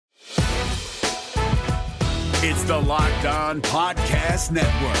It's the Locked On Podcast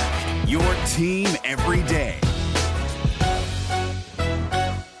Network, your team every day.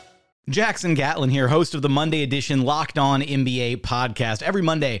 Jackson Gatlin here, host of the Monday edition Locked On NBA podcast. Every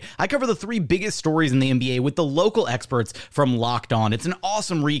Monday, I cover the three biggest stories in the NBA with the local experts from Locked On. It's an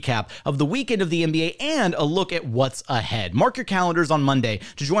awesome recap of the weekend of the NBA and a look at what's ahead. Mark your calendars on Monday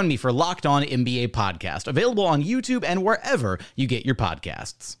to join me for Locked On NBA podcast, available on YouTube and wherever you get your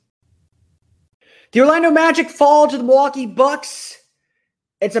podcasts. The Orlando Magic fall to the Milwaukee Bucks.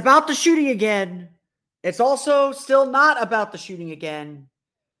 It's about the shooting again. It's also still not about the shooting again.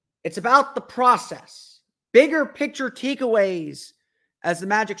 It's about the process. Bigger picture takeaways as the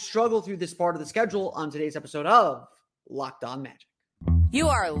Magic struggle through this part of the schedule on today's episode of Locked On Magic. You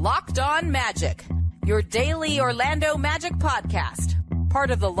are Locked On Magic, your daily Orlando Magic podcast.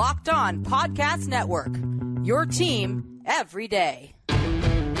 Part of the Locked On Podcast Network, your team every day.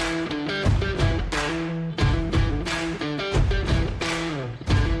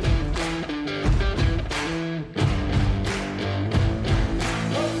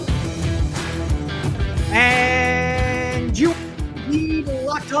 And you need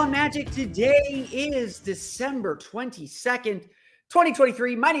Locked On Magic. Today is December 22nd,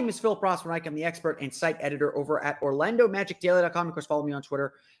 2023. My name is Philip Rossman-Reich. I'm the expert and site editor over at OrlandoMagicDaily.com. Of course, follow me on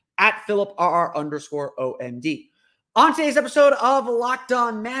Twitter at PhilipRR_OMD. On today's episode of Locked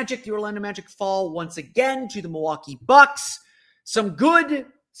On Magic, the Orlando Magic fall once again to the Milwaukee Bucks. Some good,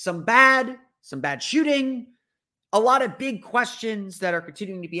 some bad shooting, a lot of big questions that are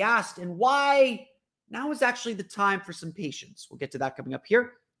continuing to be asked, and why now is actually the time for some patience. We'll get to that coming up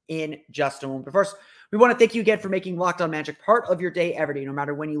here in just a moment. But first, we want to thank you again for making Locked On Magic part of your day every day, no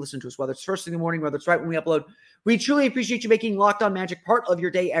matter when you listen to us, whether it's first thing in the morning, whether it's right when we upload. We truly appreciate you making Locked On Magic part of your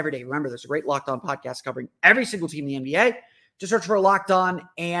day every day. Remember, there's a great Locked On podcast covering every single team in the NBA. Just search for Locked On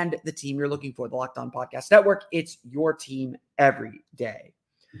and the team you're looking for, the Locked On Podcast Network. It's your team every day.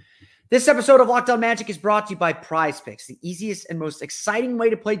 This episode of Locked On Magic is brought to you by Prize Picks, the easiest and most exciting way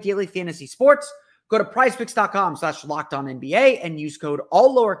to play daily fantasy sports. Go to prizepicks.com/LockedOnNBA and use code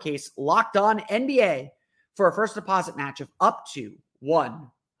all lowercase LockedOnNBA for a first deposit match of up to $100.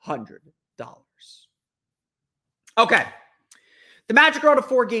 Okay. The Magic are on a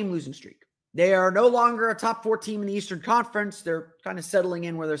 4-game losing streak. They are no longer a top 4 team in the Eastern Conference. They're kind of settling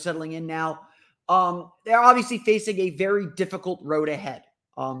in where they're settling in now. They're obviously facing a very difficult road ahead.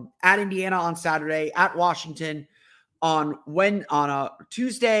 At Indiana on Saturday, at Washington on a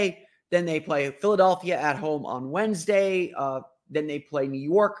Tuesday. Then they play Philadelphia at home on Wednesday. Then they play New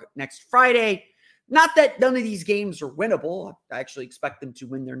York next Friday. Not that none of these games are winnable. I actually expect them to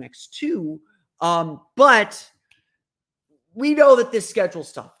win their next 2. But we know that this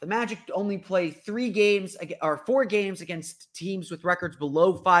schedule's tough. The Magic only play 4 games against teams with records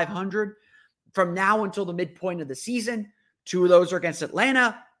below 500 from now until the midpoint of the season. 2 of those are against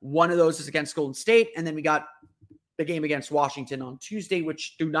Atlanta. 1 of those is against Golden State. And then we got the game against Washington on Tuesday,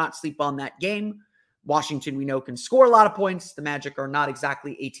 which do not sleep on that game. Washington, we know, can score a lot of points. The Magic are not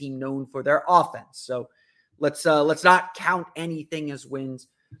exactly a team known for their offense. So let's not count anything as wins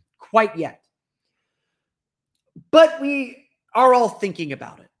quite yet. But we are all thinking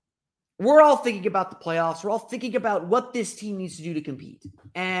about it. We're all thinking about the playoffs. We're all thinking about what this team needs to do to compete.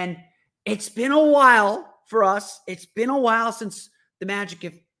 And it's been a while for us. It's been a while since the Magic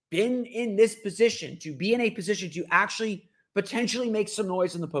have been in this position, to be in a position to actually potentially make some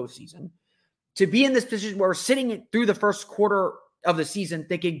noise in the postseason, to be in this position where we're sitting through the first quarter of the season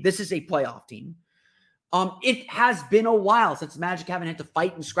thinking this is a playoff team. It has been a while since the Magic haven't had to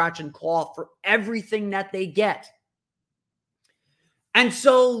fight and scratch and claw for everything that they get. And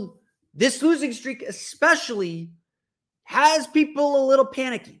so this losing streak especially has people a little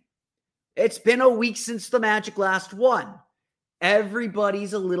panicky. It's been a week since the Magic last won.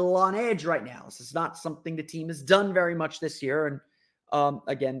 Everybody's a little on edge right now. This is not something the team has done very much this year. And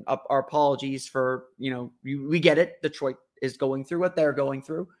again, our apologies for, we get it. Detroit is going through what they're going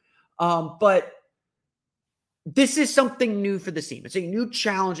through. But this is something new for the team. It's a new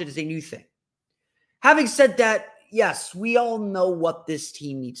challenge. It is a new thing. Having said that, yes, we all know what this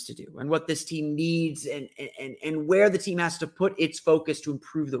team needs to do and what this team needs and where the team has to put its focus to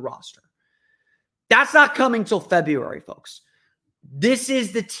improve the roster. That's not coming till February, folks. This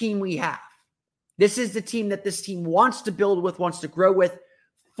is the team we have. This is the team that this team wants to build with, wants to grow with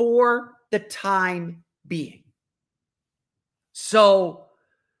for the time being. So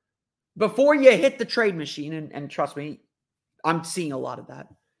before you hit the trade machine, and trust me, I'm seeing a lot of that.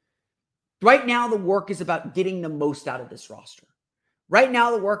 Right now, the work is about getting the most out of this roster. Right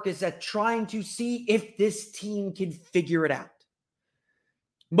now, the work is at trying to see if this team can figure it out.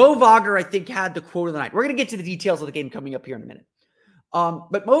 Mo Wagner, I think, had the quote of the night. We're going to get to the details of the game coming up here in a minute.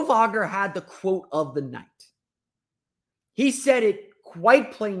 But Mo Wagner had the quote of the night. He said it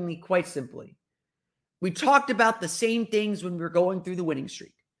quite plainly, quite simply. We talked about the same things when we were going through the winning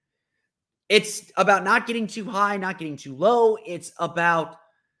streak. It's about not getting too high, not getting too low. It's about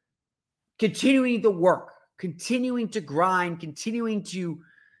continuing the work, continuing to grind, continuing to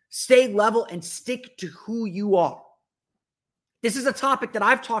stay level and stick to who you are. This is a topic that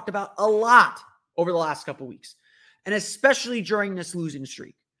I've talked about a lot over the last couple of weeks, and especially during this losing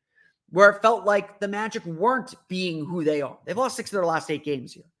streak, where it felt like the Magic weren't being who they are. They've lost 6 of their last 8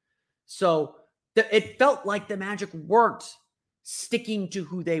 games here. So it felt like the Magic weren't sticking to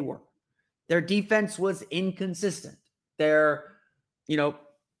who they were. Their defense was inconsistent. They were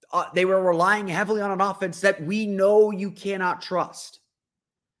relying heavily on an offense that we know you cannot trust.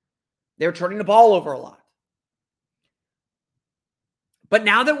 They were turning the ball over a lot. But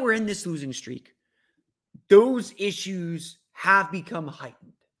now that we're in this losing streak, those issues have become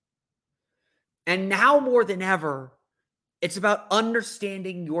heightened. And now more than ever, it's about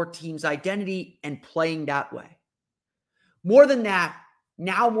understanding your team's identity and playing that way. More than that,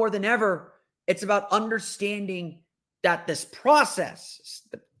 now more than ever, it's about understanding that this process,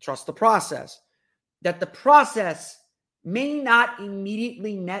 trust the process, that the process may not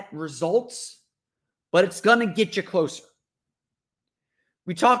immediately net results, but it's going to get you closer.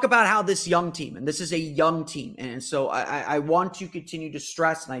 We talk about how this young team, and this is a young team, and so I want to continue to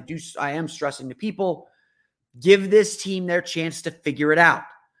stress, and I am stressing to people, give this team their chance to figure it out.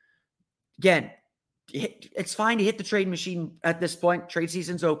 Again, it's fine to hit the trade machine at this point. Trade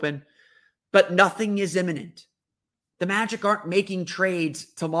season's open, but nothing is imminent. The Magic aren't making trades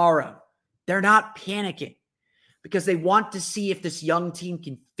tomorrow. They're not panicking because they want to see if this young team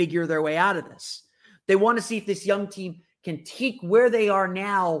can figure their way out of this. They want to see if this young team can take where they are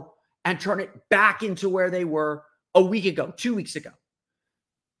now and turn it back into where they were a week ago, 2 weeks ago.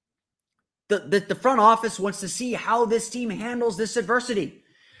 The front office wants to see how this team handles this adversity.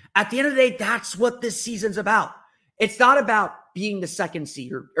 At the end of the day, that's what this season's about. It's not about being the second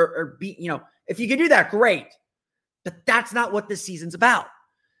seed or if you can do that, great. But that's not what this season's about.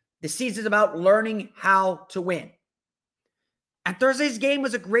 The season's about learning how to win. And Thursday's game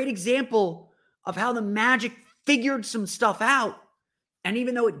was a great example of how the Magic figured some stuff out. And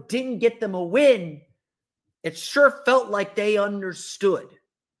even though it didn't get them a win, it sure felt like they understood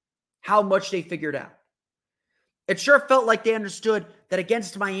how much they figured out. It sure felt like they understood that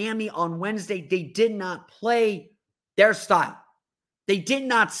against Miami on Wednesday, they did not play their style. They did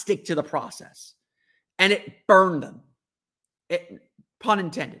not stick to the process. And it burned them. Pun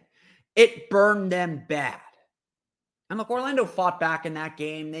intended. It burned them bad. And look, Orlando fought back in that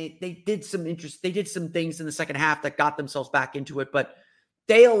game. They did some things in the second half that got themselves back into it, but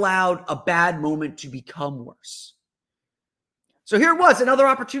they allowed a bad moment to become worse. So here it was, another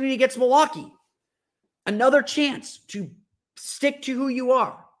opportunity against Milwaukee. Another chance to stick to who you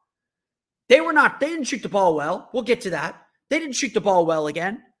are. They didn't shoot the ball well. We'll get to that. They didn't shoot the ball well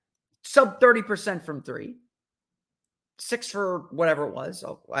again. Sub 30% from 3. 6 for whatever it was.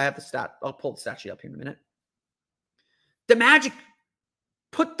 I have the stat. I'll pull the stat sheet up here in a minute. The Magic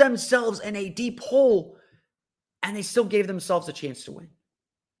put themselves in a deep hole, and they still gave themselves a chance to win.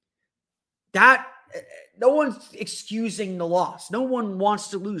 No one's excusing the loss. No one wants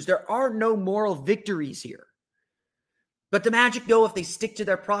to lose. There are no moral victories here. But the Magic know if they stick to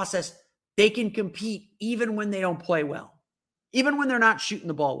their process, they can compete even when they don't play well, even when they're not shooting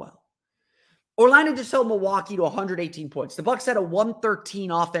the ball well. Orlando just held Milwaukee to 118 points. The Bucks had a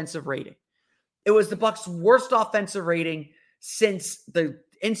 113 offensive rating. It was the Bucks' worst offensive rating since the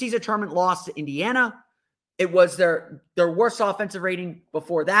in-season tournament loss to Indiana. It was their worst offensive rating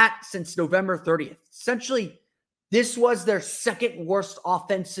before that since November 30th. Essentially, this was their second worst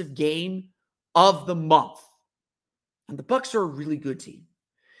offensive game of the month. And the Bucks are a really good team.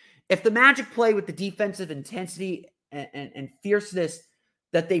 If the Magic play with the defensive intensity and fierceness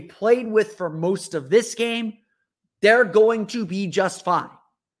that they played with for most of this game, they're going to be just fine.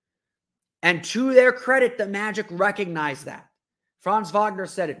 And to their credit, the Magic recognized that. Franz Wagner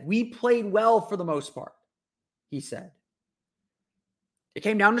said it. We played well for the most part, he said. It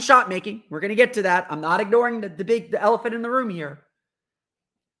came down to shot making. We're going to get to that. I'm not ignoring the elephant in the room here.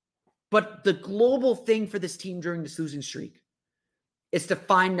 But the global thing for this team during this losing streak is to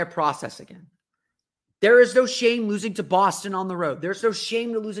find their process again. There is no shame losing to Boston on the road. There's no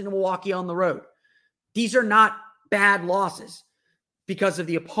shame to losing to Milwaukee on the road. These are not bad losses because of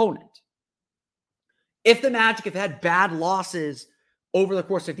the opponent. If the Magic have had bad losses over the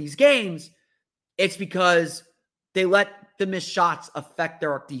course of these games, it's because they let the missed shots affect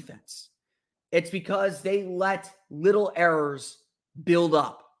their defense. It's because they let little errors build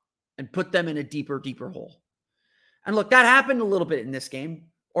up and put them in a deeper, deeper hole. And look, that happened a little bit in this game.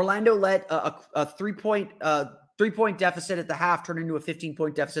 Orlando let a three-point deficit at the half turn into a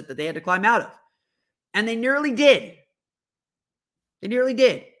 15-point deficit that they had to climb out of. And they nearly did. They nearly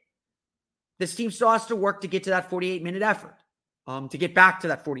did. This team still has to work to get to that 48-minute effort, to get back to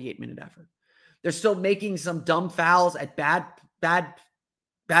that 48-minute effort. They're still making some dumb fouls at bad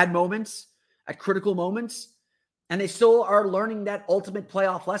moments, at critical moments. And they still are learning that ultimate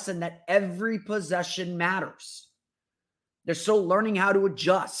playoff lesson that every possession matters. They're still learning how to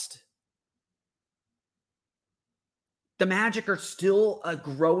adjust. The Magic are still a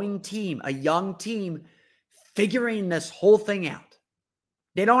growing team, a young team, figuring this whole thing out.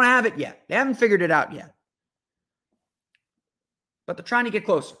 They don't have it yet. They haven't figured it out yet. But they're trying to get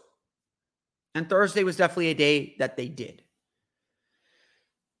closer. And Thursday was definitely a day that they did.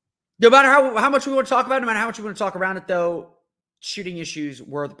 No matter how much we want to talk about it, no matter how much we want to talk around it, though, shooting issues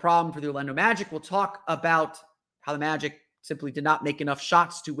were the problem for the Orlando Magic. We'll talk about how the Magic simply did not make enough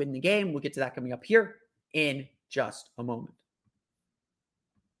shots to win the game. We'll get to that coming up here in just a moment.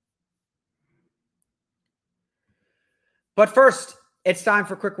 But first, it's time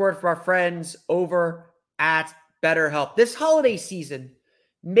for a quick word for our friends over at BetterHelp. This holiday season,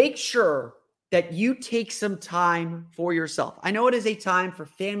 make sure that you take some time for yourself. I know it is a time for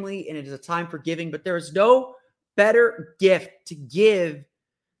family and it is a time for giving, but there is no better gift to give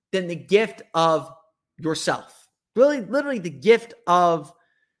than the gift of yourself. Really, literally the gift of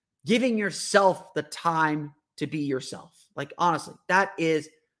giving yourself the time to be yourself. Like, honestly, that is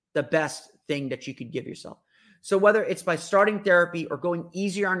the best thing that you could give yourself. So whether it's by starting therapy or going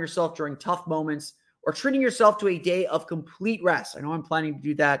easier on yourself during tough moments or treating yourself to a day of complete rest. I know I'm planning to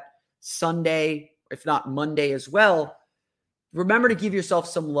do that Sunday, if not Monday as well. Remember to give yourself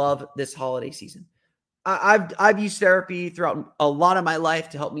some love this holiday season. I've used therapy throughout a lot of my life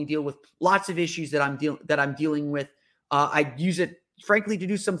to help me deal with lots of issues that I'm dealing with. I use it, frankly, to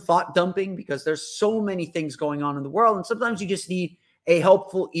do some thought dumping because there's so many things going on in the world. And sometimes you just need a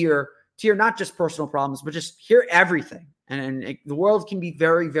helpful ear to hear not just personal problems, but just hear everything. And the world can be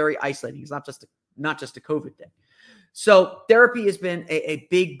very, very isolating. It's not just a COVID thing. So therapy has been a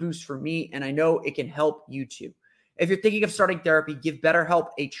big boost for me, and I know it can help you too. If you're thinking of starting therapy, give BetterHelp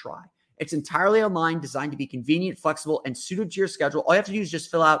a try. It's entirely online, designed to be convenient, flexible, and suited to your schedule. All you have to do is just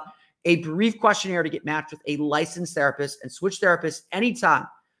fill out a brief questionnaire to get matched with a licensed therapist and switch therapists anytime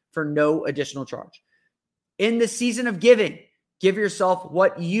for no additional charge. In the season of giving, give yourself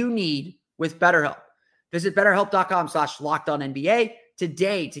what you need with BetterHelp. Visit BetterHelp.com/LockedOnNBA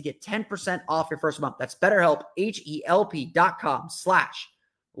today to get 10% off your first month. That's BetterHelp,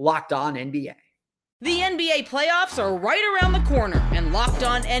 HELP.com/LockedOnNBA. The NBA playoffs are right around the corner, and Locked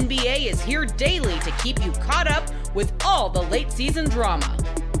On NBA is here daily to keep you caught up with all the late season drama.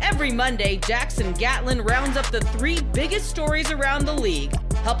 Every Monday, Jackson Gatlin rounds up the 3 biggest stories around the league,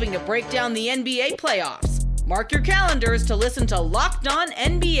 helping to break down the NBA playoffs. Mark your calendars to listen to Locked On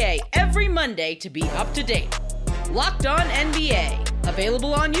NBA every Monday to be up to date. Locked On NBA,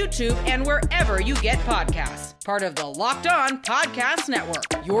 available on YouTube and wherever you get podcasts. Part of the Locked On Podcast Network,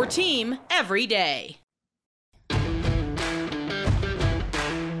 your team every day.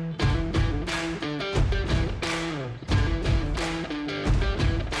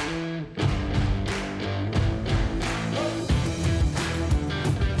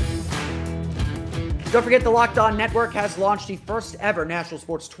 Don't forget, the Locked On Network has launched the first ever national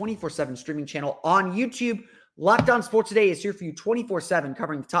sports 24/7 streaming channel on YouTube. Locked On Sports Today is here for you 24/7,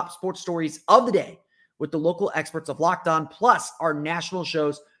 covering the top sports stories of the day with the local experts of Locked On, plus our national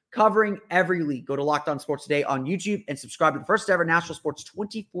shows covering every league. Go to Locked On Sports Today on YouTube and subscribe to the first ever national sports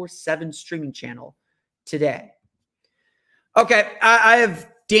 24/7 streaming channel today. Okay, I have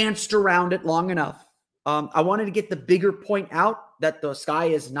danced around it long enough. I wanted to get the bigger point out that the sky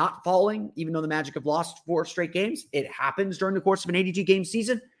is not falling, even though the Magic have lost 4 straight games. It happens during the course of an 82-game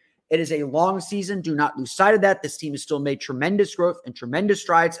season. It is a long season. Do not lose sight of that. This team has still made tremendous growth and tremendous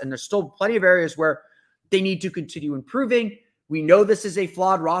strides, and there's still plenty of areas where they need to continue improving. We know this is a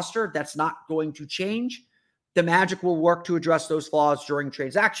flawed roster. That's not going to change. The Magic will work to address those flaws during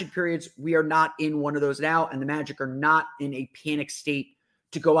transaction periods. We are not in one of those now, and the Magic are not in a panic state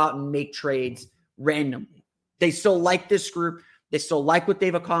to go out and make trades randomly. They still like this group. They still like what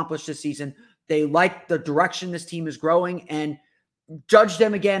they've accomplished this season. They like the direction this team is growing, and judge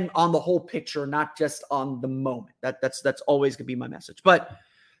them again on the whole picture, not just on the moment. That's always going to be my message. But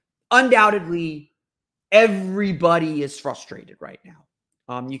undoubtedly, everybody is frustrated right now.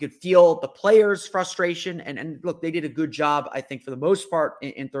 You could feel the players' frustration. And look, they did a good job, I think, for the most part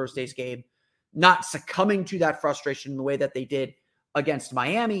in Thursday's game, not succumbing to that frustration in the way that they did against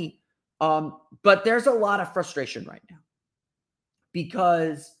Miami. But there's a lot of frustration right now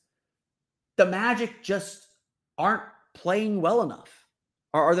because the Magic just aren't playing well enough.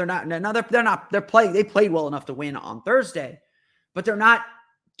 Or they're not. They played well enough to win on Thursday, but they're not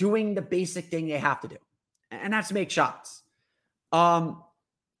doing the basic thing they have to do. And that's make shots.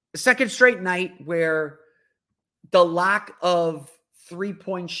 Second straight night where the lack of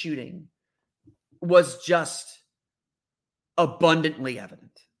 3-point shooting was just abundantly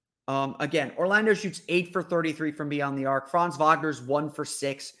evident. Again, Orlando shoots 8 for 33 from beyond the arc. Franz Wagner's 1 for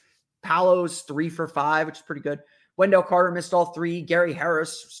 6. Paolo's 3 for 5, which is pretty good. Wendell Carter missed all 3. Gary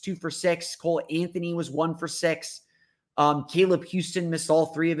Harris was 2 for 6. Cole Anthony was 1 for 6. Caleb Houston missed all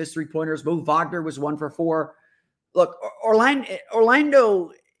 3 of his 3-pointers. Mo Wagner was 1 for 4. Look,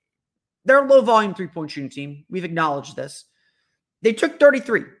 Orlando, they're a low-volume 3-point shooting team. We've acknowledged this. They took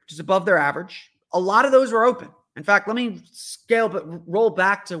 33, which is above their average. A lot of those were open. In fact, let me roll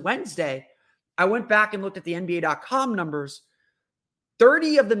back to Wednesday. I went back and looked at the NBA.com numbers.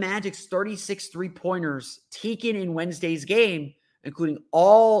 30 of the Magic's 36 3-pointers taken in Wednesday's game, including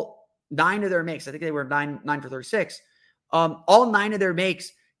all 9 of their makes. I think they were 9 for 36. All 9 of their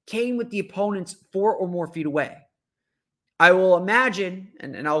makes came with the opponents 4 or more feet away. I will imagine,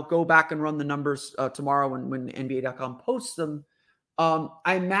 and I'll go back and run the numbers tomorrow when NBA.com posts them.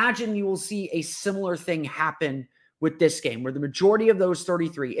 I imagine you will see a similar thing happen with this game, where the majority of those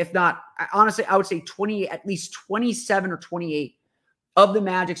 33, if not, honestly, I would say 20, at least 27 or 28 of the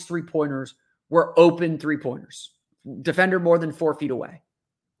Magic's 3-pointers were open 3-pointers. Defender more than 4 feet away.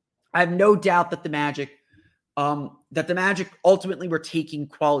 I have no doubt that the Magic ultimately were taking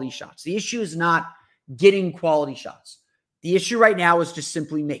quality shots. The issue is not getting quality shots. The issue right now is just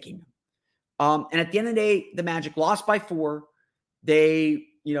simply making them. And at the end of the day, the Magic lost by 4. They,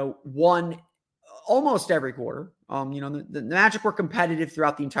 won almost every quarter. The Magic were competitive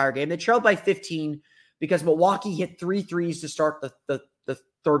throughout the entire game. They trailed by 15 because Milwaukee hit 3 threes to start the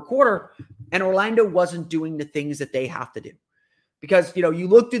third quarter, and Orlando wasn't doing the things that they have to do. Because, you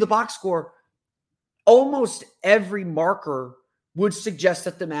look through the box score, almost every marker would suggest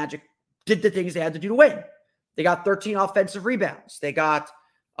that the Magic did the things they had to do to win. They got 13 offensive rebounds. They got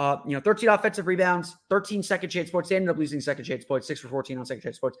 13 offensive rebounds, 13 second chance points. They ended up losing second chance points, 6 for 14 on second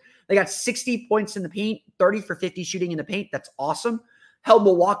chance points. They got 60 points in the paint, 30 for 50 shooting in the paint. That's awesome. Held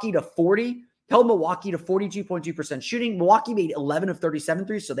Milwaukee to 40. Held Milwaukee to 42.2% shooting. Milwaukee made 11 of 37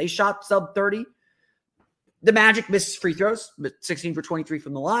 threes, so they shot sub 30. The Magic missed free throws, but 16 for 23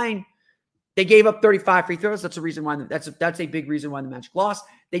 from the line. They gave up 35 free throws. That's a reason why that's a big reason why the Magic lost.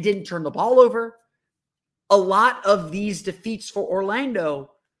 They didn't turn the ball over. A lot of these defeats for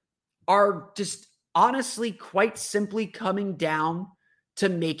Orlando are just honestly quite simply coming down to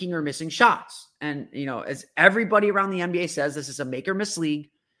making or missing shots. And, as everybody around the NBA says, this is a make or miss league.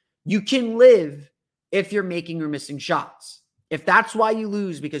 You can live if you're making or missing shots. If that's why you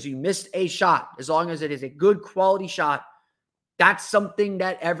lose because you missed a shot, as long as it is a good quality shot, that's something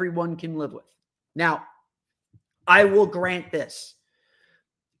that everyone can live with. Now, I will grant this.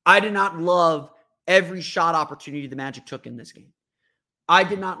 I did not love every shot opportunity the Magic took in this game. I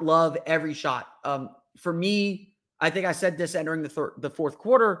did not love every shot. For me, I think I said this entering the fourth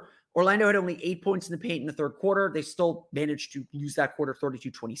quarter, Orlando had only 8 points in the paint in the third quarter. They still managed to lose that quarter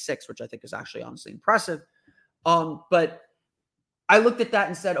 32-26, which I think is actually honestly impressive. But I looked at that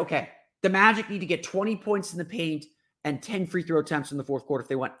and said, okay, the Magic need to get 20 points in the paint and 10 free throw attempts in the fourth quarter if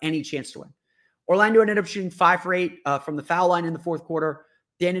they want any chance to win. Orlando ended up shooting 5 for 8 from the foul line in the fourth quarter.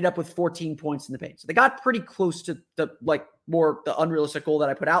 They ended up with 14 points in the paint. So they got pretty close to the unrealistic goal that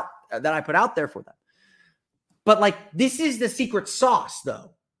I put out there for them. But this is the secret sauce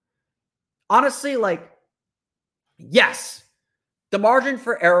though. Honestly, yes, the margin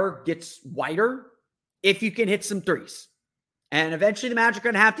for error gets wider if you can hit some threes. And eventually the Magic are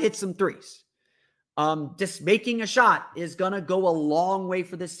going to have to hit some threes. Just making a shot is going to go a long way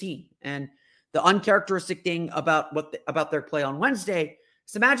for this team. And the uncharacteristic thing about their play on Wednesday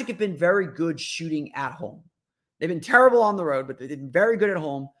is the Magic have been very good shooting at home. They've been terrible on the road, but they've been very good at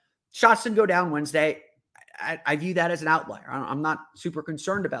home. Shots didn't go down Wednesday. I view that as an outlier. I'm not super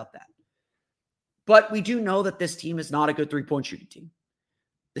concerned about that. But we do know that this team is not a good 3-point shooting team.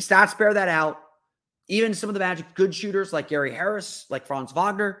 The stats bear that out. Even some of the Magic good shooters like Gary Harris, like Franz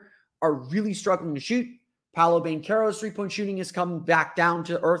Wagner, are really struggling to shoot. Paolo Banchero's 3-point shooting has come back down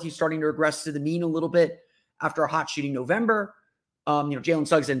to earth. He's starting to regress to the mean a little bit after a hot shooting November. Jalen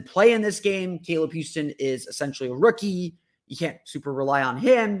Suggs didn't play in this game. Caleb Houston is essentially a rookie. you can't super rely on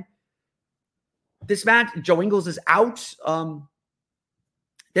him. This match, Joe Ingles is out.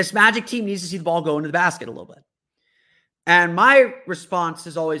 This Magic team needs to see the ball go into the basket a little bit. And my response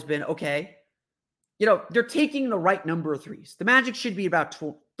has always been, okay, they're taking the right number of threes. The Magic should be about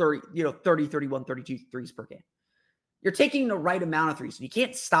 30, 31, 32 threes per game. You're taking the right amount of threes, and you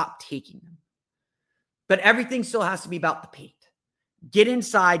can't stop taking them. But everything still has to be about the paint. Get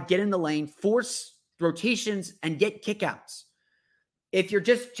inside, get in the lane, force rotations, and get kickouts. If you're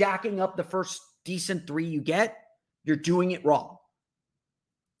just jacking up the first decent three you get, you're doing it wrong.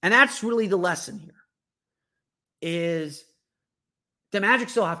 And that's really the lesson here, is the Magic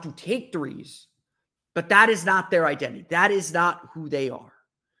still have to take threes, but that is not their identity. That is not who they are.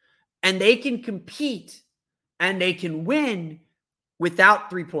 And they can compete and they can win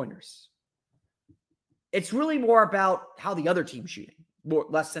without three-pointers. It's really more about how the other team's shooting,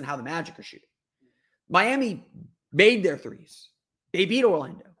 less than how the Magic are shooting. Miami made their threes. They beat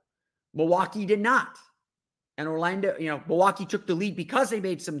Orlando. Milwaukee did not. And Milwaukee took the lead because they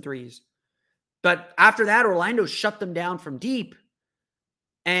made some threes. But after that, Orlando shut them down from deep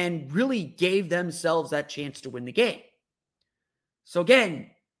and really gave themselves that chance to win the game. So again,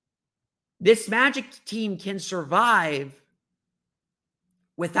 this Magic team can survive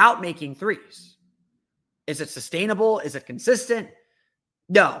without making threes. Is it sustainable? Is it consistent?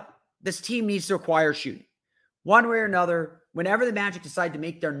 No. This team needs to acquire shooting. One way or another, whenever the Magic decide to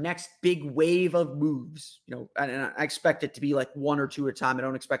make their next big wave of moves, and I expect it to be like one or two at a time. I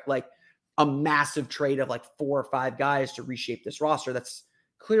don't expect like a massive trade of like 4 or 5 guys to reshape this roster. That's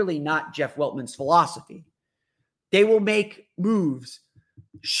clearly not Jeff Weltman's philosophy. They will make moves.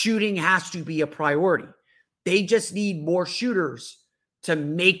 Shooting has to be a priority. They just need more shooters to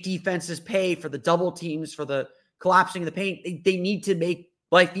make defenses pay for the double teams, for the collapsing of the paint. They need to make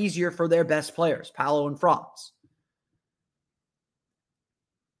life easier for their best players, Paolo and Franz.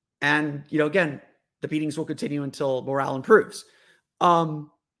 And, again, the beatings will continue until morale improves.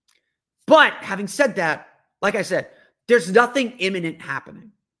 But having said that, like I said, there's nothing imminent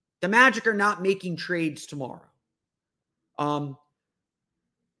happening. The Magic are not making trades tomorrow.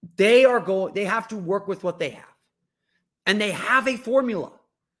 They have to work with what they have. And they have a formula.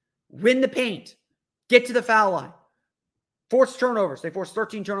 Win the paint. Get to the foul line. Force turnovers. They forced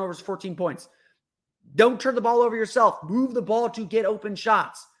 13 turnovers, 14 points. Don't turn the ball over yourself. Move the ball to get open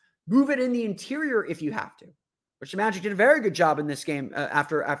shots. Move it in the interior if you have to, which the Magic did a very good job in this game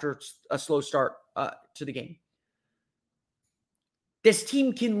after a slow start to the game. This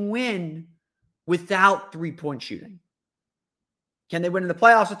team can win without three-point shooting. Can they win in the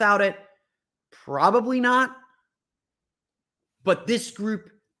playoffs without it? Probably not. But this group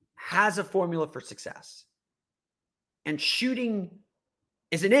has a formula for success. And shooting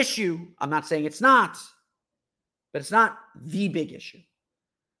is an issue. I'm not saying it's not, but it's not the big issue.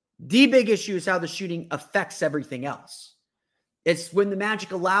 The big issue is how the shooting affects everything else. It's when the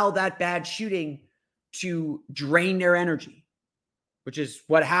Magic allow that bad shooting to drain their energy, which is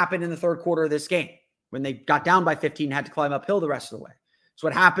what happened in the third quarter of this game when they got down by 15 and had to climb uphill the rest of the way. It's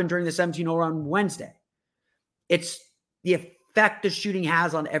what happened during the 17-0 run on Wednesday. It's the effect the shooting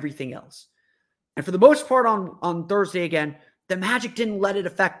has on everything else. And for the most part on Thursday again, the Magic didn't let it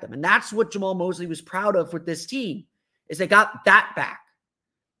affect them. And that's what Jamal Mosley was proud of with this team, is they got that back.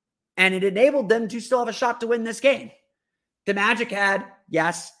 And it enabled them to still have a shot to win this game. The Magic had,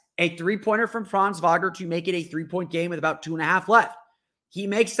 yes, a three-pointer from Franz Wagner to make it a 3-point game with about 2.5 left. He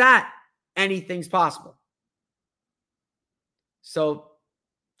makes that. Anything's possible. So,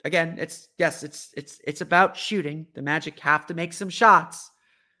 again, it's about shooting. The Magic have to make some shots.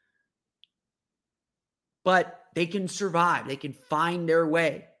 But they can survive. They can find their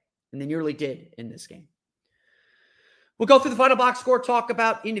way. And they nearly did in this game. We'll go through the final box score, talk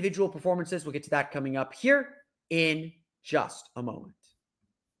about individual performances. We'll get to that coming up here in just a moment.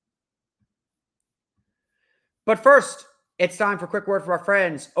 But first, it's time for a quick word for our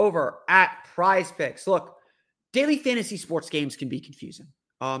friends over at Prize Picks. Look, daily fantasy sports games can be confusing.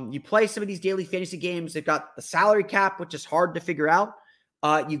 You play some of these daily fantasy games. They've got the salary cap, which is hard to figure out.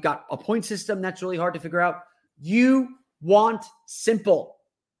 You've got a point system that's really hard to figure out. You want simple.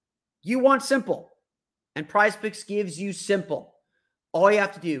 And Prize Picks gives you simple. All you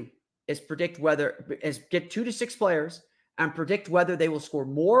have to do is get 2 to 6 players and predict whether they will score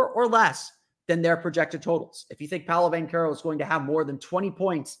more or less than their projected totals. If you think Paolo Banchero is going to have more than 20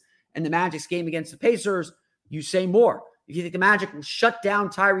 points in the Magic's game against the Pacers, you say more. If you think the Magic will shut down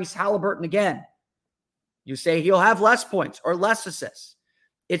Tyrese Halliburton again, you say he'll have less points or less assists.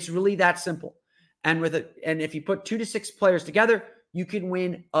 It's really that simple. And if you put 2 to 6 players together, you can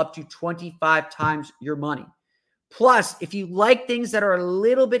win up to 25 times your money. Plus, if you like things that are a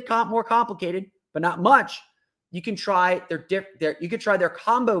little bit more complicated, but not much, you can try their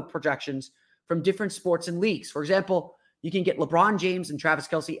combo projections from different sports and leagues. For example, you can get LeBron James and Travis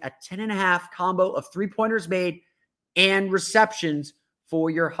Kelce at 10.5 combo of 3-pointers made and receptions for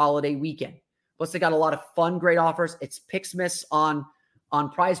your holiday weekend. Plus, they got a lot of fun, great offers. It's Picksmiths on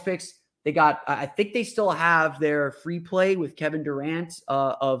Prize Picks. They got, I think they still have their free play with Kevin Durant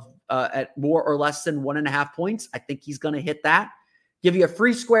at more or less than 1.5 points. I think he's going to hit that. Give you a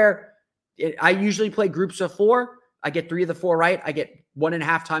free square. I usually play groups of 4. I get 3 of the 4 right. I get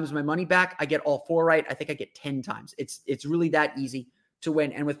 1.5 times my money back. I get all 4 right. I think I get 10 times. It's really that easy to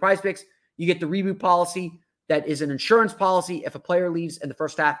win. And with Prize Picks, you get the reboot policy. That is an insurance policy. If a player leaves in the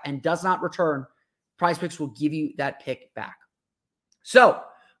first half and does not return, Prize Picks will give you that pick back. So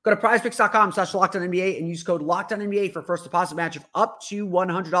go to prizepicks.com/LockedOnNBA and use code LockedOnNBA for first deposit match of up to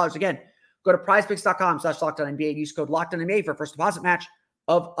 $100. Again, go to prizepicks.com/LockedOnNBA and use code LockedOnNBA for first deposit match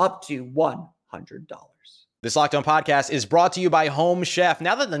of up to $100. This Locked On podcast is brought to you by Home Chef.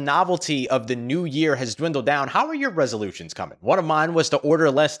 Now that the novelty of the new year has dwindled down, how are your resolutions coming? One of mine was to order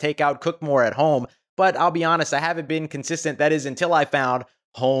less takeout, cook more at home. But I'll be honest, I haven't been consistent. That is until I found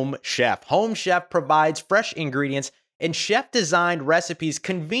Home Chef. Home Chef provides fresh ingredients and chef-designed recipes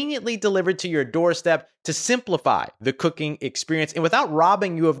conveniently delivered to your doorstep to simplify the cooking experience and without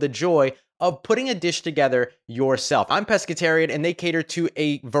robbing you of the joy of putting a dish together yourself. I'm pescatarian and they cater to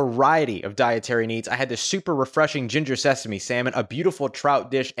a variety of dietary needs. I had this super refreshing ginger sesame salmon, a beautiful trout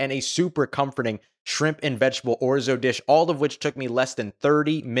dish, and a super comforting shrimp and vegetable orzo dish, all of which took me less than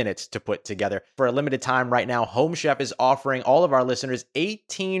 30 minutes to put together. For a limited time right now, Home Chef is offering all of our listeners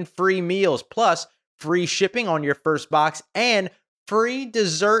 18 free meals plus free shipping on your first box and free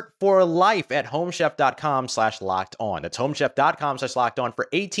dessert for life at homechef.com/lockedon. That's homechef.com/lockedon for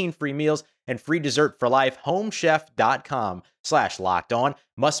 18 free meals and free dessert for life. Homechef.com/lockedon.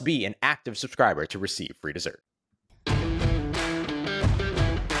 Must be an active subscriber to receive free dessert.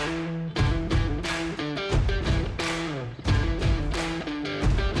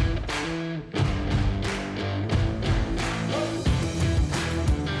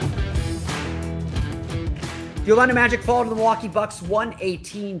 The Orlando Magic fall to the Milwaukee Bucks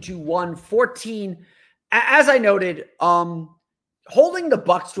 118-114. As I noted, holding the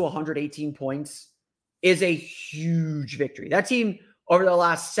Bucks to 118 points is a huge victory. That team over the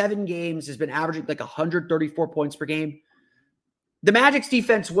last 7 games has been averaging like 134 points per game. The Magic's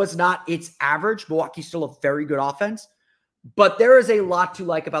defense was not its average. Milwaukee's still a very good offense, but there is a lot to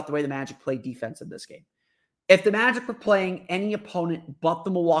like about the way the Magic played defense in this game. If the Magic were playing any opponent but the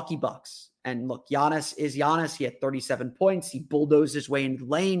Milwaukee Bucks, and look, Giannis is Giannis. He had 37 points. He bulldozed his way into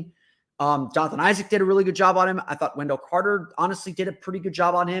the lane. Jonathan Isaac did a really good job on him. I thought Wendell Carter honestly did a pretty good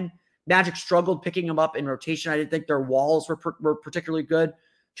job on him. Magic struggled picking him up in rotation. I didn't think their walls were particularly good.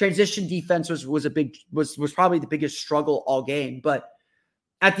 Transition defense was probably the biggest struggle all game. But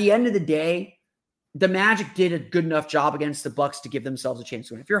at the end of the day, the Magic did a good enough job against the Bucks to give themselves a chance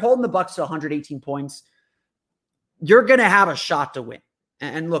to win. If you're holding the Bucks to 118 points, you're going to have a shot to win.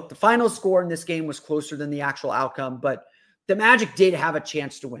 And look, the final score in this game was closer than the actual outcome, but the Magic did have a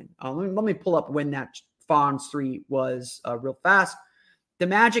chance to win. Let me pull up when that Fonz 3 was real fast. The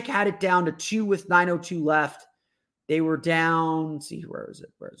Magic had it down to 2 with 9:02 left. They were down. Let's see, where is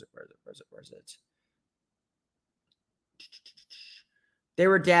it? They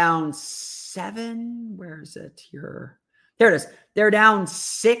were down 7. Where is it here? There it is. They're down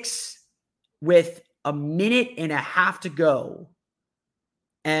 6 with a minute and a half to go.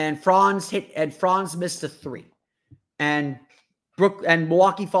 And Franz missed a 3. And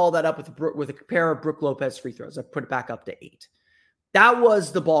Milwaukee followed that up with a pair of Brook Lopez free throws. I put it back up to 8. That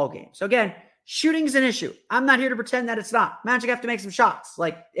was the ball game. So again, shooting's an issue. I'm not here to pretend that it's not. Magic have to make some shots.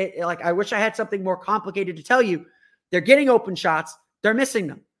 Like I wish I had something more complicated to tell you. They're getting open shots. They're missing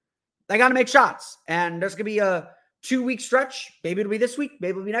them. They got to make shots. And there's going to be a 2-week stretch. Maybe it'll be this week.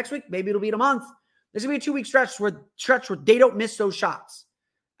 Maybe it'll be next week. Maybe it'll be in a month. There's going to be a 2-week stretch where they don't miss those shots.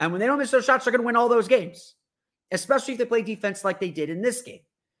 And when they don't miss those shots, they're going to win all those games, especially if they play defense like they did in this game.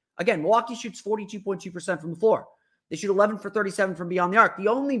 Again, Milwaukee shoots 42.2% from the floor. They shoot 11 for 37 from beyond the arc. The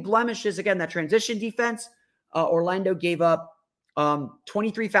only blemish is, again, that transition defense. Orlando gave up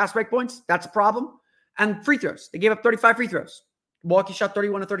 23 fast break points. That's a problem. And free throws. They gave up 35 free throws. Milwaukee shot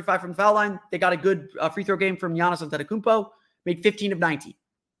 31 of 35 from the foul line. They got a good free throw game from Giannis Antetokounmpo. Made 15 of 19.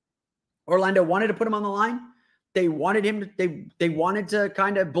 Orlando wanted to put him on the line. They wanted him. They wanted to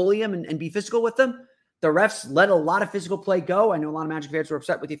kind of bully him and be physical with him. The refs let a lot of physical play go. I know a lot of Magic fans were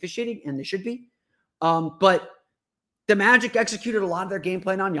upset with the officiating, and they should be. But the Magic executed a lot of their game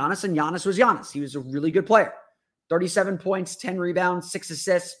plan on Giannis, and Giannis was Giannis. He was a really good player. 37 points, 10 rebounds, 6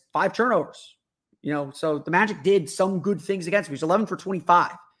 assists, 5 turnovers. So the Magic did some good things against him. He's 11 for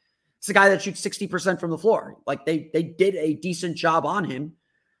 25. It's a guy that shoots 60% from the floor. Like they did a decent job on him.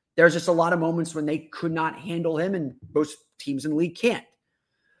 There's just a lot of moments when they could not handle him, and most teams in the league can't.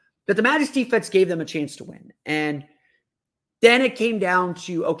 But the Magic's defense gave them a chance to win. And then it came down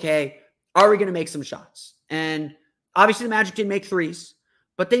to, okay, are we going to make some shots? And obviously the Magic didn't make threes,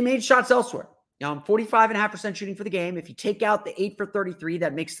 but they made shots elsewhere. 45.5% shooting for the game. If you take out the 8 for 33,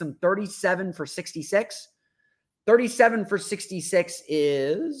 that makes them 37 for 66. 37 for 66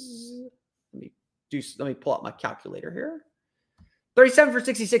 is, let me pull out my calculator here. 37 for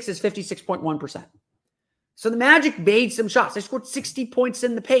 66 is 56.1%. So the Magic made some shots. They scored 60 points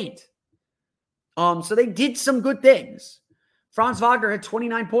in the paint. So they did some good things. Franz Wagner had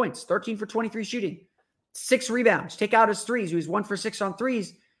 29 points, 13 for 23 shooting, 6 rebounds. Take out his threes. He was 1 for 6 on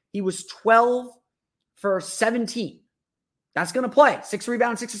threes. He was 12 for 17. That's going to play. 6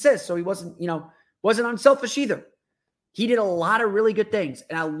 rebounds, 6 assists. So he wasn't unselfish either. He did a lot of really good things.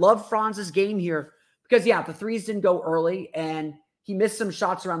 And I love Franz's game here because, the threes didn't go early and he missed some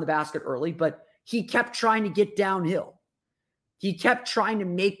shots around the basket early, but he kept trying to get downhill. He kept trying to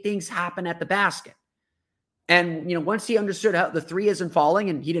make things happen at the basket. And, once he understood how the three isn't falling,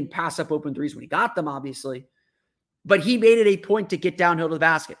 and he didn't pass up open threes when he got them, obviously, but he made it a point to get downhill to the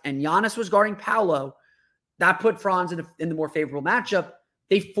basket. And Giannis was guarding Paolo. That put Franz in the more favorable matchup.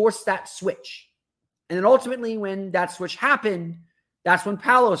 They forced that switch. And then ultimately, when that switch happened, that's when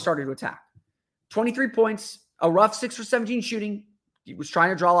Paolo started to attack. 23 points, a rough 6 for 17 shooting. He was trying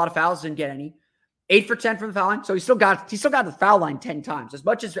to draw a lot of fouls, didn't get any. 8 for 10 from the foul line. So he still got the foul line 10 times. As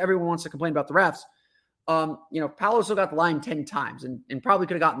much as everyone wants to complain about the refs, Paolo still got the line 10 times and probably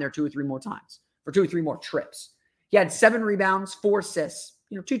could have gotten there 2 or 3 more times for 2 or 3 more trips. He had 7 rebounds, 4 assists,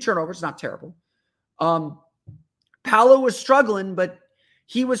 2 turnovers, not terrible. Paolo was struggling, but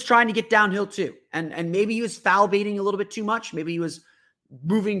he was trying to get downhill too. And maybe he was foul baiting a little bit too much. Maybe he was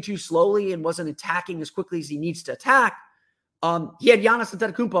moving too slowly and wasn't attacking as quickly as he needs to attack. He had Giannis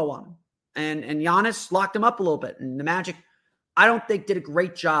Antetokounmpo on him. And Giannis locked him up a little bit. And the Magic, I don't think, did a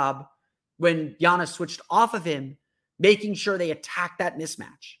great job when Giannis switched off of him, making sure they attacked that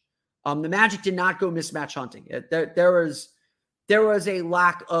mismatch. The Magic did not go mismatch hunting. There was a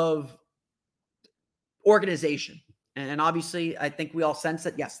lack of organization. And obviously, I think we all sense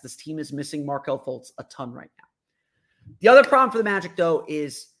that, yes, this team is missing Markelle Fultz a ton right now. The other problem for the Magic, though,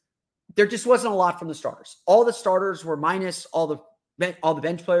 is there just wasn't a lot from the starters. All the starters were minus, all the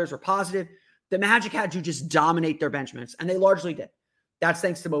bench players were positive. The Magic had to just dominate their bench minutes, and they largely did. That's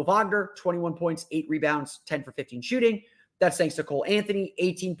thanks to Mo Wagner, 21 points, 8 rebounds, 10 for 15 shooting. That's thanks to Cole Anthony,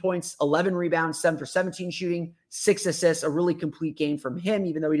 18 points, 11 rebounds, 7 for 17 shooting, 6 assists, a really complete game from him,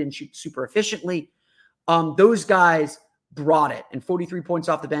 even though he didn't shoot super efficiently. Those guys brought it, and 43 points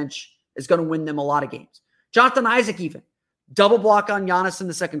off the bench is going to win them a lot of games. Jonathan Isaac even, double block on Giannis in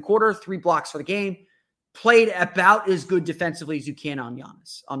the second quarter, 3 blocks for the game, played about as good defensively as you can on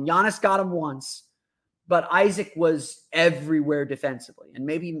Giannis. Giannis got him once, but Isaac was everywhere defensively. And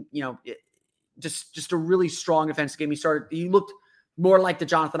maybe, just a really strong defensive game. He looked more like the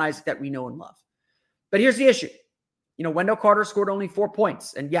Jonathan Isaac that we know and love. But here's the issue. Wendell Carter scored only 4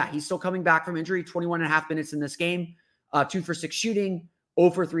 points. And yeah, he's still coming back from injury, 21 and a half minutes in this game, 2 for 6 shooting,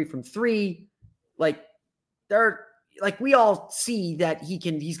 0 for 3 from 3. We all see that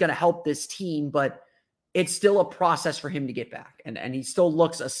he's going to help this team, but it's still a process for him to get back. And he still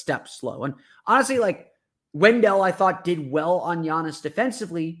looks a step slow. And honestly, Wendell, I thought, did well on Giannis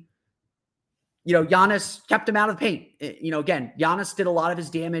defensively. Giannis kept him out of the paint. Again, Giannis did a lot of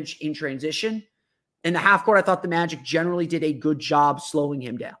his damage in transition. In the half court, I thought the Magic generally did a good job slowing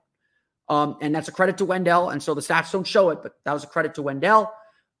him down. And that's a credit to Wendell. And so the stats don't show it, but that was a credit to Wendell.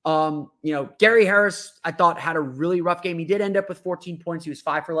 Gary Harris, I thought, had a really rough game. He did end up with 14 points. He was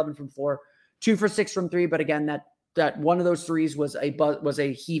 5 for 11 from 4, 2 for 6 from 3. But again, that one of those threes was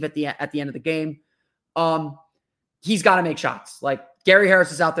a heave at the end of the game. He's got to make shots. Gary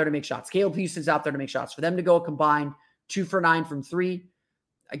Harris is out there to make shots. Caleb Houston's out there to make shots. For them to go combined 2 for 9 from 3,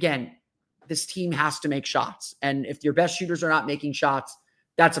 again, this team has to make shots. And if your best shooters are not making shots,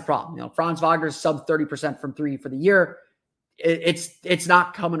 that's a problem. Franz Wagner's sub 30% from 3 for the year. It's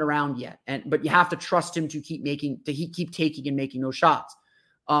not coming around yet. But you have to trust him to keep taking and making those shots.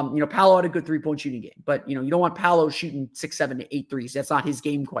 Paolo had a good 3-point shooting game, but you don't want Paolo shooting 6, 7 to 8 threes. That's not his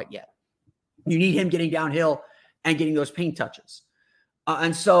game quite yet. You need him getting downhill and getting those paint touches.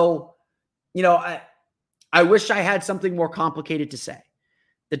 And so, I wish I had something more complicated to say.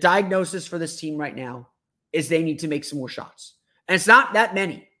 The diagnosis for this team right now is they need to make some more shots. And it's not that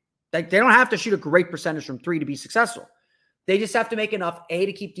many. Like, they don't have to shoot a great percentage from three to be successful. They just have to make enough, A,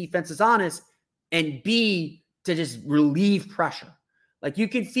 to keep defenses honest, and B, to just relieve pressure. Like, you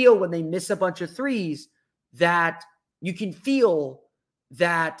can feel when they miss a bunch of threes that you can feel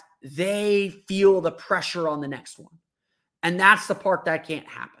that they feel the pressure on the next one. And that's the part that can't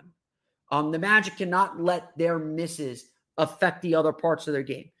happen. The Magic cannot let their misses affect the other parts of their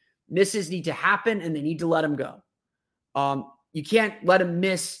game. Misses need to happen, and they need to let them go. You can't let them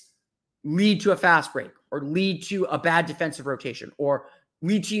miss lead to a fast break or lead to a bad defensive rotation or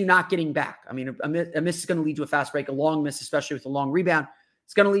lead to you not getting back. I mean, a miss is going to lead to a fast break, a long miss, especially with a long rebound.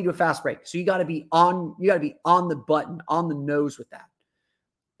 It's going to lead to a fast break. So you got to be on the button, on the nose with that.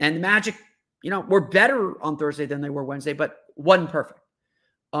 And the Magic, were better on Thursday than they were Wednesday, but wasn't perfect.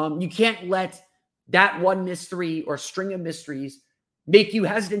 You can't let that one missed three or string of missed threes make you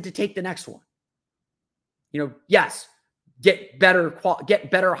hesitant to take the next one. Yes, get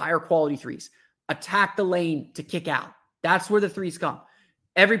better, higher quality threes. Attack the lane to kick out. That's where the threes come.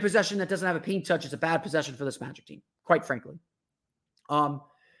 Every possession that doesn't have a paint touch is a bad possession for this Magic team, quite frankly. And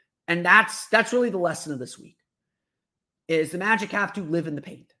that's really the lesson of this week, is the Magic have to live in the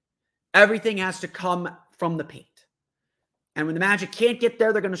paint. Everything has to come from the paint. And when the Magic can't get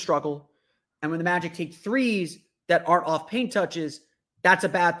there, they're going to struggle. And when the Magic take threes that aren't off paint touches, that's a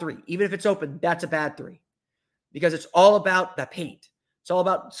bad three. Even if it's open, that's a bad three. Because it's all about the paint. It's all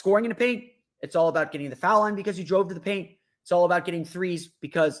about scoring in the paint. It's all about getting the foul line because you drove to the paint. It's all about getting threes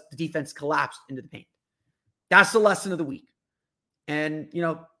because the defense collapsed into the paint. That's the lesson of the week. And,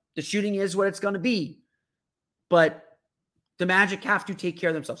 the shooting is what it's going to be. But the Magic have to take care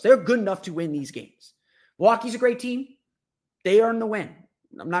of themselves. They're good enough to win these games. Milwaukee's a great team. They earned the win.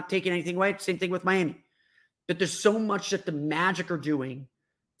 I'm not taking anything away. Same thing with Miami. But there's so much that the Magic are doing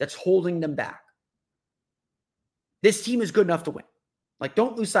that's holding them back. This team is good enough to win. Like,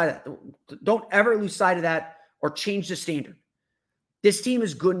 don't lose sight of that. Don't ever lose sight of that or change the standard. This team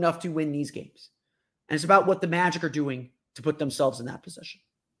is good enough to win these games. And it's about what the Magic are doing to put themselves in that position.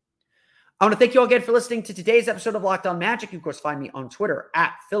 I want to thank you all again for listening to today's episode of Locked On Magic. You, of course, find me on Twitter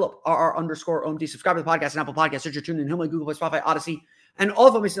at @PhilipRR_OMD. Subscribe to the podcast and Apple Podcasts, Stitcher, TuneIn, Himalaya, Google Play, Spotify, Odyssey, and all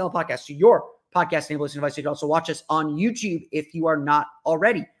of them on podcasts to your podcast enabled listening device. You can also watch us on YouTube if you are not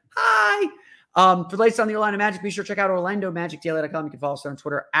already. Hi! For the latest on the Orlando Magic, be sure to check out OrlandoMagicDaily.com. You can follow us on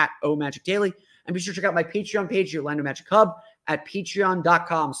Twitter at @OMagicDaily. And be sure to check out my Patreon page, the Orlando Magic Hub, at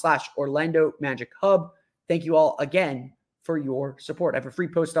patreon.com/OrlandoMagicHub. Thank you all again for your support. I have a free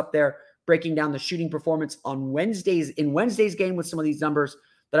post up there breaking down the shooting performance on Wednesday's game with some of these numbers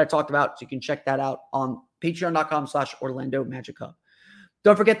that I talked about. So you can check that out on patreon.com/OrlandoMagicHub.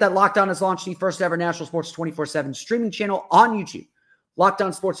 Don't forget that Locked On has launched the first ever national sports 24/7 streaming channel on YouTube. Locked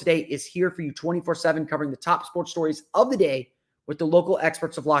On Sports Today is here for you 24/7, covering the top sports stories of the day with the local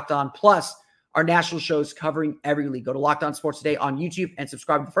experts of Locked On, plus our national shows covering every league. Go to Locked On Sports Today on YouTube and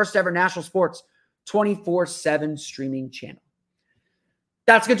subscribe to the first ever national sports 24/7 streaming channel.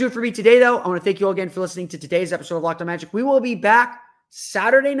 That's going to do it for me today, though. I want to thank you all again for listening to today's episode of Locked On Magic. We will be back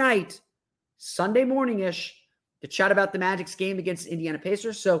Saturday night, Sunday morning-ish, to chat about the Magic's game against Indiana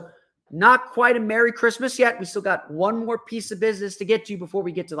Pacers. So not quite a Merry Christmas yet. We still got one more piece of business to get to before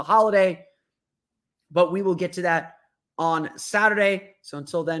we get to the holiday. But we will get to that on Saturday. So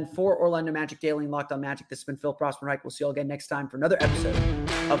until then, for Orlando Magic Daily and Locked On Magic, this has been Phil Prosper-Reich. We'll see you all again next time for another episode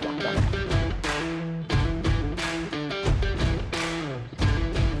of Locked On Magic.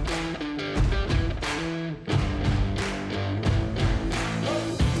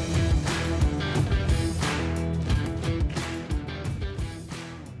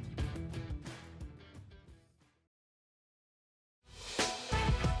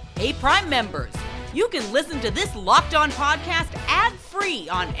 Hey, Prime members, you can listen to this Locked On podcast ad-free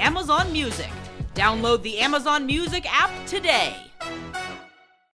on Amazon Music. Download the Amazon Music app today.